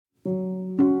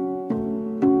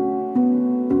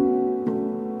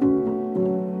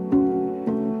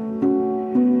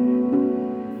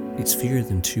It's fewer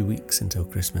than 2 weeks until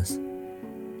Christmas.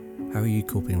 How are you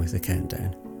coping with the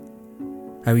countdown?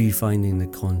 How are you finding the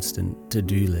constant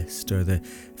to-do list or the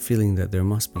feeling that there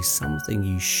must be something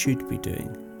you should be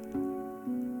doing?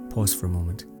 Pause for a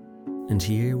moment and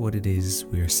hear what it is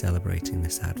we are celebrating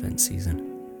this Advent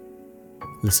season.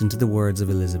 Listen to the words of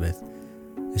Elizabeth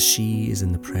as she is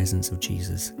in the presence of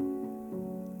Jesus,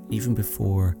 even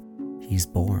before he's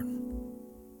born.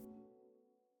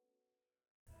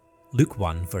 Luke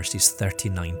 1 verses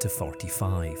 39 to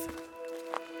 45.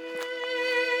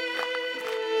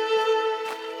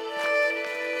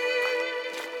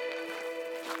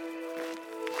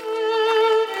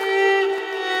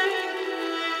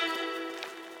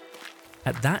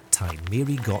 At that time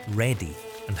Mary got ready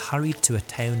and hurried to a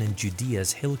town in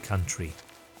Judea's hill country.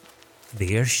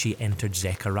 There she entered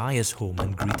Zechariah's home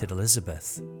and greeted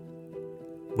Elizabeth.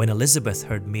 When Elizabeth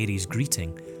heard Mary's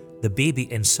greeting, the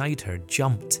baby inside her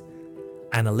jumped,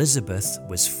 and Elizabeth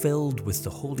was filled with the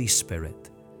Holy Spirit.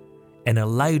 In a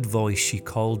loud voice she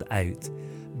called out,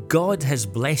 "God has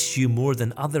blessed you more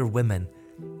than other women,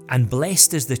 and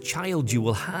blessed is the child you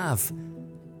will have.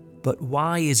 But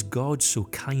why is God so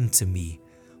kind to me?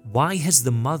 Why has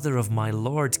the mother of my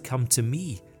Lord come to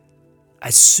me?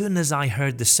 As soon as I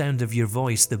heard the sound of your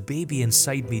voice, the baby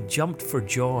inside me jumped for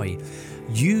joy.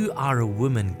 You are a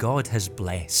woman God has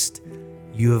blessed.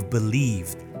 You have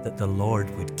believed that the Lord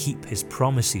would keep his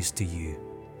promises to you."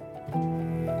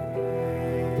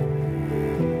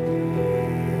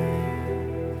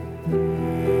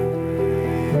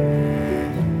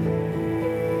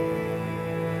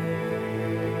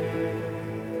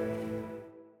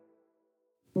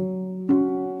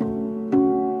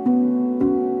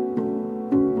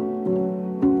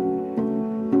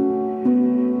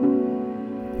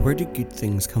 Where do good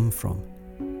things come from?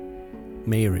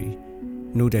 Mary,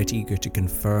 no doubt eager to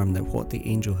confirm that what the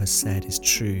angel has said is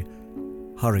true,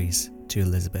 hurries to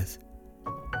Elizabeth.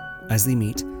 As they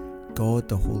meet, God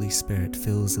the Holy Spirit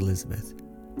fills Elizabeth.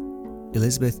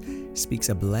 Elizabeth speaks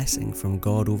a blessing from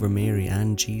God over Mary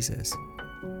and Jesus.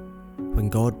 When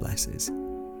God blesses,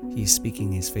 he is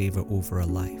speaking his favour over a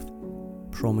life,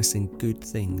 promising good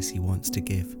things he wants to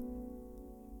give.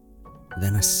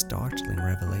 Then a startling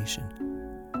revelation.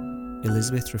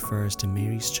 Elizabeth refers to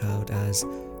Mary's child as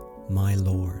 "my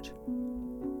Lord,"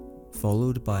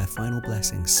 followed by a final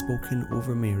blessing spoken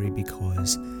over Mary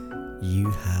because you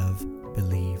have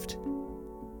believed.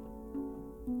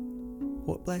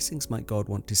 What blessings might God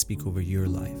want to speak over your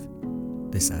life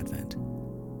this Advent?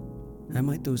 How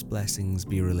might those blessings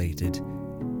be related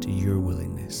to your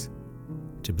willingness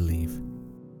to believe?